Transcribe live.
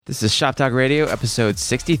This is Shop Talk Radio, episode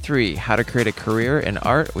 63, How to Create a Career in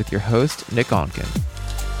Art with your host, Nick Onken.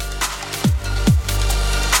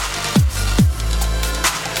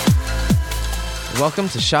 Welcome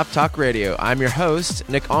to Shop Talk Radio. I'm your host,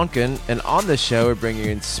 Nick Onken, and on this show, we bring you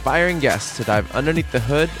inspiring guests to dive underneath the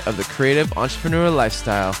hood of the creative entrepreneur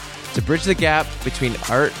lifestyle to bridge the gap between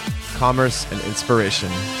art, commerce, and inspiration.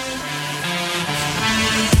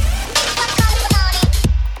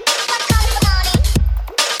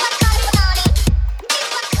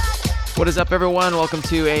 What is up, everyone? Welcome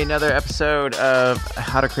to another episode of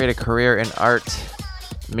How to Create a Career in Art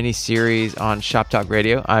mini-series on Shop Talk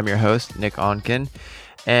Radio. I'm your host, Nick Onken,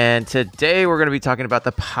 and today we're going to be talking about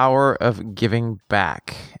the power of giving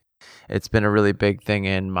back. It's been a really big thing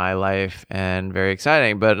in my life and very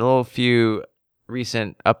exciting, but a little few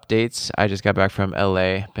recent updates. I just got back from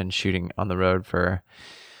LA, been shooting on the road for a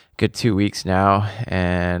good 2 weeks now,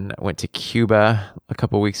 and went to Cuba a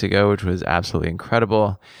couple weeks ago, which was absolutely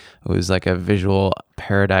incredible. It was like a visual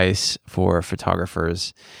paradise for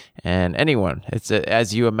photographers and anyone. It's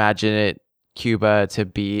as you imagine it, Cuba to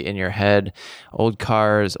be in your head. Old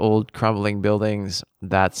cars, old crumbling buildings.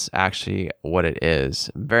 That's actually what it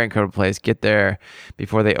is. Very incredible place. Get there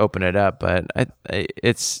before they open it up, but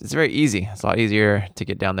it's very easy. It's a lot easier to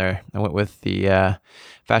get down there. I went with the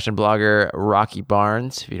fashion blogger Rocky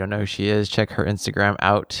Barnes. If you don't know who she is, check her Instagram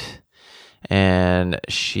out. And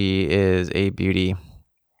she is a beauty.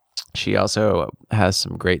 She also has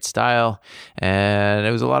some great style, and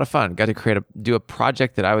it was a lot of fun. Got to do a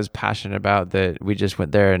project that I was passionate about, that we just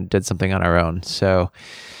went there and did something on our own. So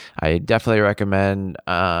I definitely recommend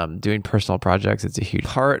doing personal projects. It's a huge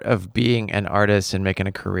part of being an artist and making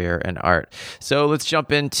a career in art. So let's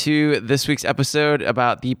jump into this week's episode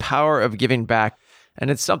about the power of giving back. And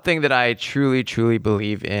it's something that I truly, truly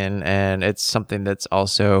believe in, and it's something that's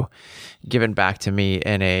also given back to me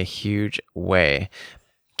in a huge way.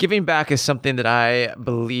 Giving back is something that I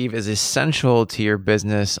believe is essential to your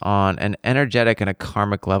business on an energetic and a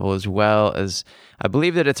karmic level, as well as I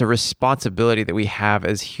believe that it's a responsibility that we have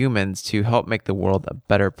as humans to help make the world a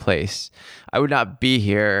better place. I would not be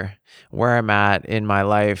here where I'm at in my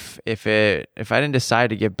life if I didn't decide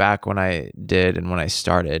to give back when I did and when I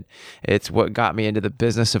started. It's what got me into the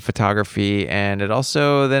business of photography, and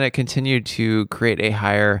it continued to create a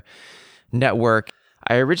higher network.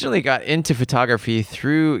 I originally got into photography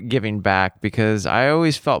through giving back because I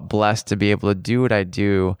always felt blessed to be able to do what I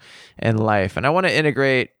do in life. And I want to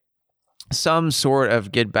integrate some sort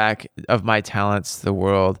of give back of my talents to the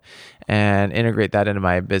world and integrate that into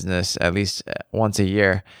my business at least once a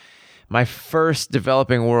year. My first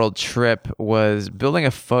developing world trip was building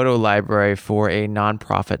a photo library for a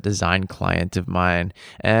nonprofit design client of mine.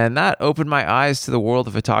 And that opened my eyes to the world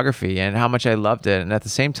of photography and how much I loved it. And at the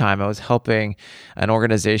same time, I was helping an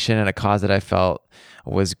organization and a cause that I felt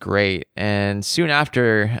was great. And soon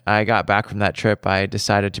after I got back from that trip, I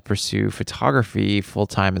decided to pursue photography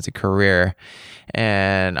full-time as a career.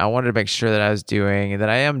 And I wanted to make sure that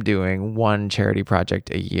I am doing one charity project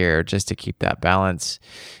a year just to keep that balance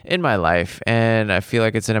in my life. And I feel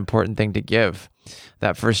like it's an important thing to give.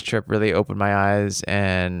 That first trip really opened my eyes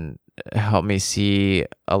and helped me see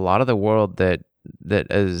a lot of the world that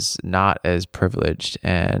is not as privileged.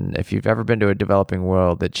 And if you've ever been to a developing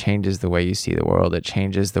world, it changes the way you see the world. It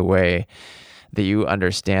changes the way that you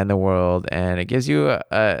understand the world, and it gives you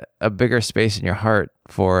a bigger space in your heart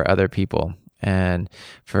for other people and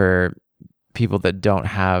for people that don't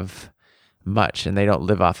have much and they don't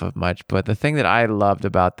live off of much. But the thing that I loved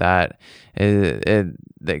about that is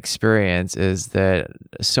the experience is that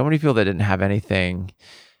so many people that didn't have anything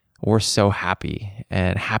were so happy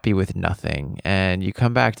and happy with nothing. And you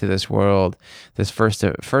come back to this world, this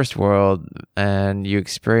first world, and you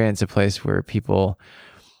experience a place where people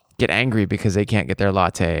get angry because they can't get their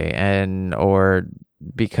latte or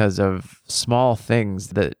because of small things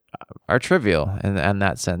that are trivial in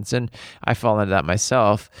that sense. And I fall into that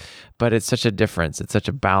myself, but it's such a difference. It's such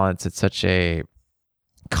a balance. It's such a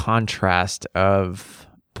contrast of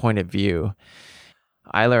point of view.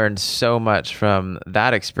 I learned so much from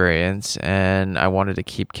that experience, and I wanted to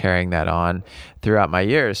keep carrying that on throughout my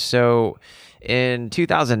years. So in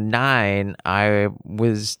 2009, I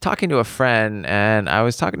was talking to a friend, and I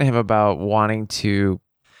was talking to him about wanting to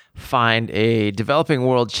find a developing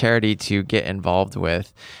world charity to get involved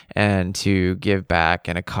with and to give back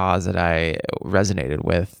in a cause that I resonated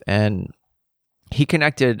with. And he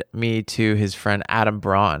connected me to his friend Adam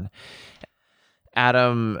Braun.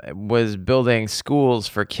 Adam was building schools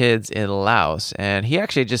for kids in Laos, and he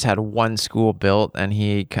actually just had one school built, and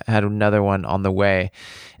he had another one on the way.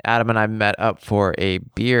 Adam and I met up for a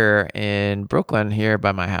beer in Brooklyn here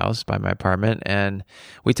by my house, by my apartment, and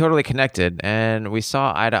we totally connected, and we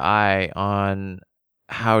saw eye to eye on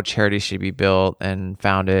how charity should be built and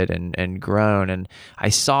founded and grown. And I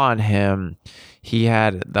saw in him, he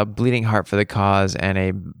had the bleeding heart for the cause and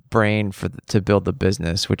a brain to build the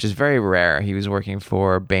business, which is very rare. He was working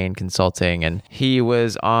for Bain Consulting, and he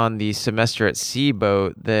was on the semester at sea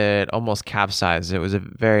boat that almost capsized. It was a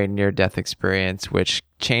very near-death experience, which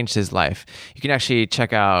changed his life. You can actually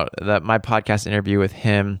check out my podcast interview with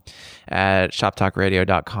him at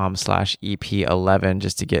shoptalkradio.com/EP11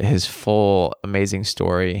 just to get his full amazing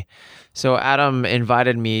story. So Adam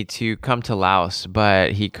invited me to come to Laos,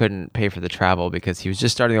 but he couldn't pay for the travel because he was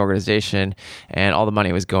just starting the organization and all the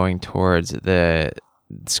money was going towards the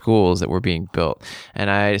schools that were being built.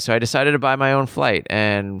 So I decided to buy my own flight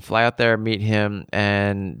and fly out there, meet him.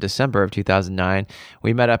 And December of 2009,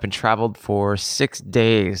 we met up and traveled for 6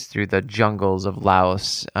 days through the jungles of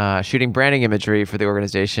Laos, shooting branding imagery for the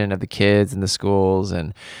organization of the kids and the schools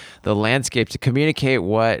and the landscape to communicate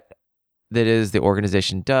what that is the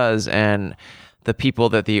organization does and the people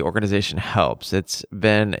that the organization helps. It's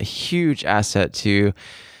been a huge asset to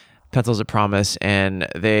Pencils of Promise, and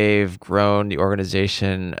they've grown the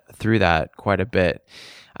organization through that quite a bit.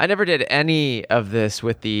 I never did any of this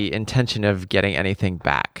with the intention of getting anything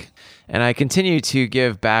back. And I continue to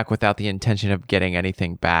give back without the intention of getting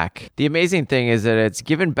anything back. The amazing thing is that it's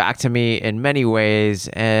given back to me in many ways,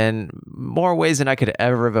 and more ways than I could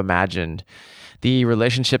ever have imagined. The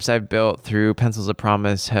relationships I've built through Pencils of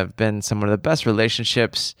Promise have been some of the best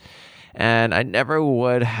relationships, and I never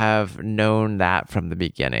would have known that from the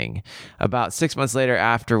beginning. About 6 months later,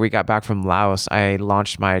 after we got back from Laos, I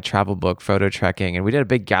launched my travel book, Photo Trekking, and we did a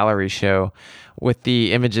big gallery show with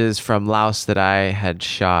the images from Laos that I had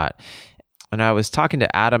shot. And I was talking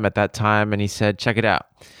to Adam at that time, and he said, check it out.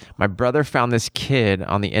 My brother found this kid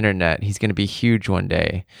on the internet. He's going to be huge one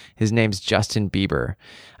day. His name's Justin Bieber.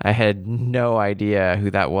 I had no idea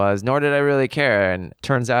who that was, nor did I really care. And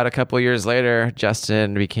turns out a couple years later,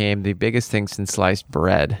 Justin became the biggest thing since sliced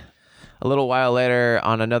bread. A little while later,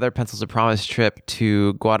 on another Pencils of Promise trip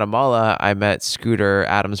to Guatemala, I met Scooter,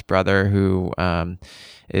 Adam's brother, who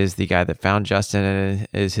is the guy that found Justin and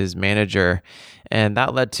is his manager. And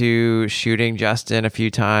that led to shooting Justin a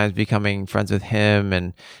few times, becoming friends with him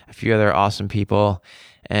and a few other awesome people.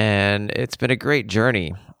 And it's been a great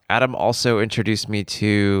journey. Adam also introduced me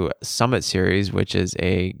to Summit Series, which is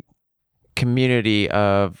a community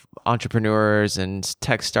of entrepreneurs and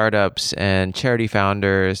tech startups and charity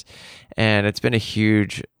founders. And it's been a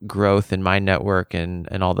huge growth in my network and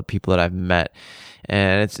all the people that I've met.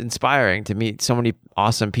 And it's inspiring to meet so many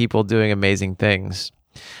awesome people doing amazing things.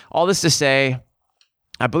 All this to say,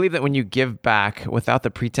 I believe that when you give back without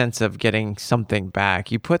the pretense of getting something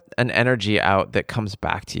back, you put an energy out that comes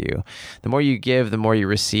back to you. The more you give, the more you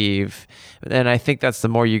receive. And I think that's the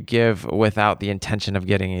more you give without the intention of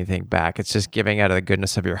getting anything back. It's just giving out of the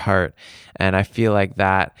goodness of your heart. And I feel like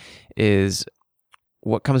that is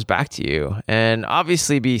what comes back to you. And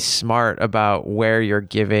obviously be smart about where you're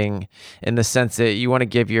giving, in the sense that you want to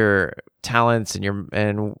give your talents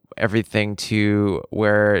and everything to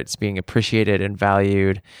where it's being appreciated and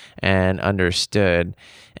valued and understood.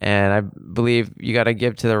 And I believe you got to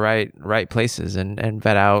give to the right places and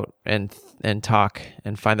vet out and talk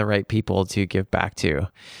and find the right people to give back to.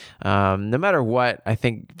 No matter what, I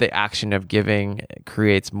think the action of giving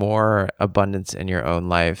creates more abundance in your own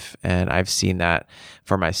life. And I've seen that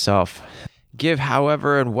for myself. Give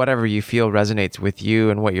however and whatever you feel resonates with you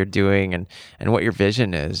and what you're doing and what your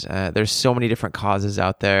vision is. There's so many different causes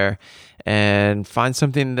out there, and find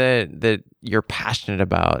something that you're passionate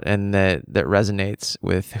about and that resonates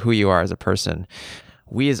with who you are as a person.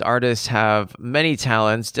 We as artists have many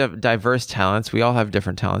talents, diverse talents. We all have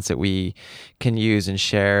different talents that we can use and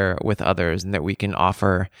share with others and that we can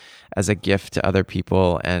offer as a gift to other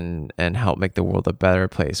people and help make the world a better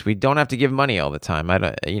place. We don't have to give money all the time.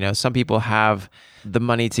 Some people have the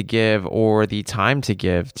money to give or the time to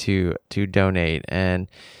give to donate, and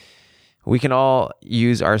we can all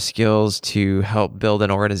use our skills to help build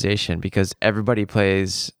an organization because everybody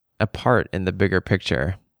plays a part in the bigger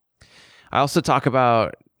picture. I also talk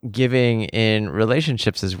about giving in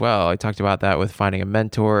relationships as well. I talked about that with finding a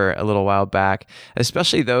mentor a little while back,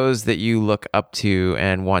 especially those that you look up to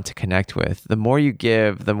and want to connect with. The more you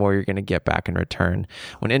give, the more you're going to get back in return.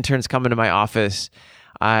 When interns come into my office,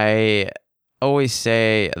 I always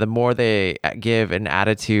say the more they give an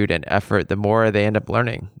attitude and effort, the more they end up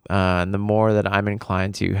learning, and the more that I'm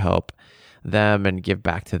inclined to help them and give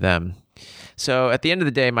back to them. So at the end of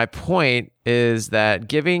the day, my point is that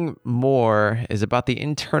giving more is about the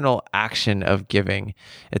internal action of giving.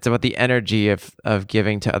 It's about the energy of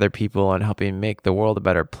giving to other people and helping make the world a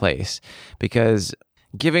better place. Because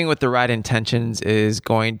giving with the right intentions is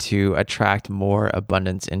going to attract more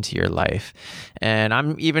abundance into your life. And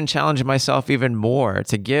I'm even challenging myself even more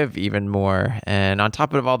to give even more. And on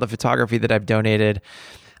top of all the photography that I've donated,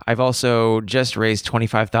 I've also just raised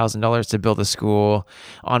 $25,000 to build a school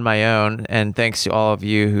on my own. And thanks to all of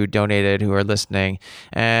you who donated, who are listening.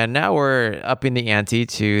 And now we're upping the ante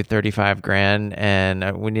to 35 grand,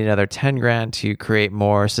 and we need another 10 grand to create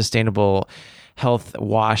more sustainable health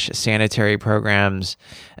wash sanitary programs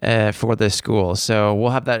for the school. So we'll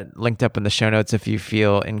have that linked up in the show notes if you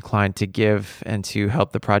feel inclined to give and to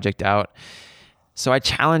help the project out. So I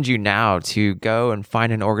challenge you now to go and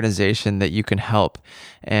find an organization that you can help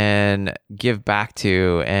and give back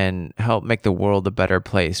to and help make the world a better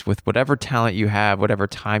place with whatever talent you have, whatever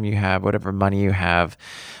time you have, whatever money you have.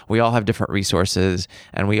 We all have different resources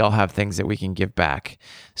and we all have things that we can give back.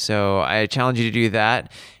 So I challenge you to do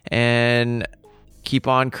that and keep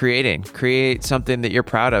on creating. Create something that you're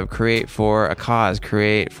proud of. Create for a cause.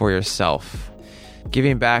 Create for yourself.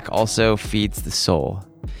 Giving back also feeds the soul.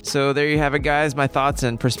 So there you have it, guys. My thoughts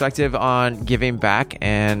and perspective on giving back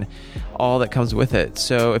and all that comes with it.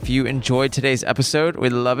 So if you enjoyed today's episode,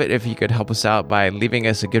 we'd love it if you could help us out by leaving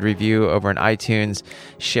us a good review over on iTunes,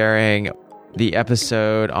 sharing the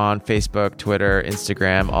episode on Facebook, Twitter,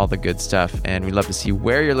 Instagram, all the good stuff. And we'd love to see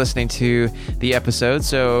where you're listening to the episode.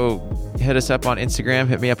 So hit us up on Instagram,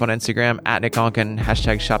 hit me up on Instagram at Nick Onken,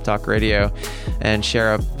 #ShopTalkRadio, and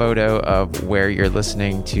share a photo of where you're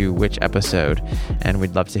listening to which episode. And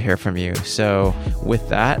we'd love to hear from you. So with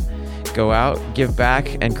that, go out, give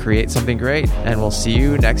back, and create something great. And we'll see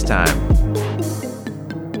you next time.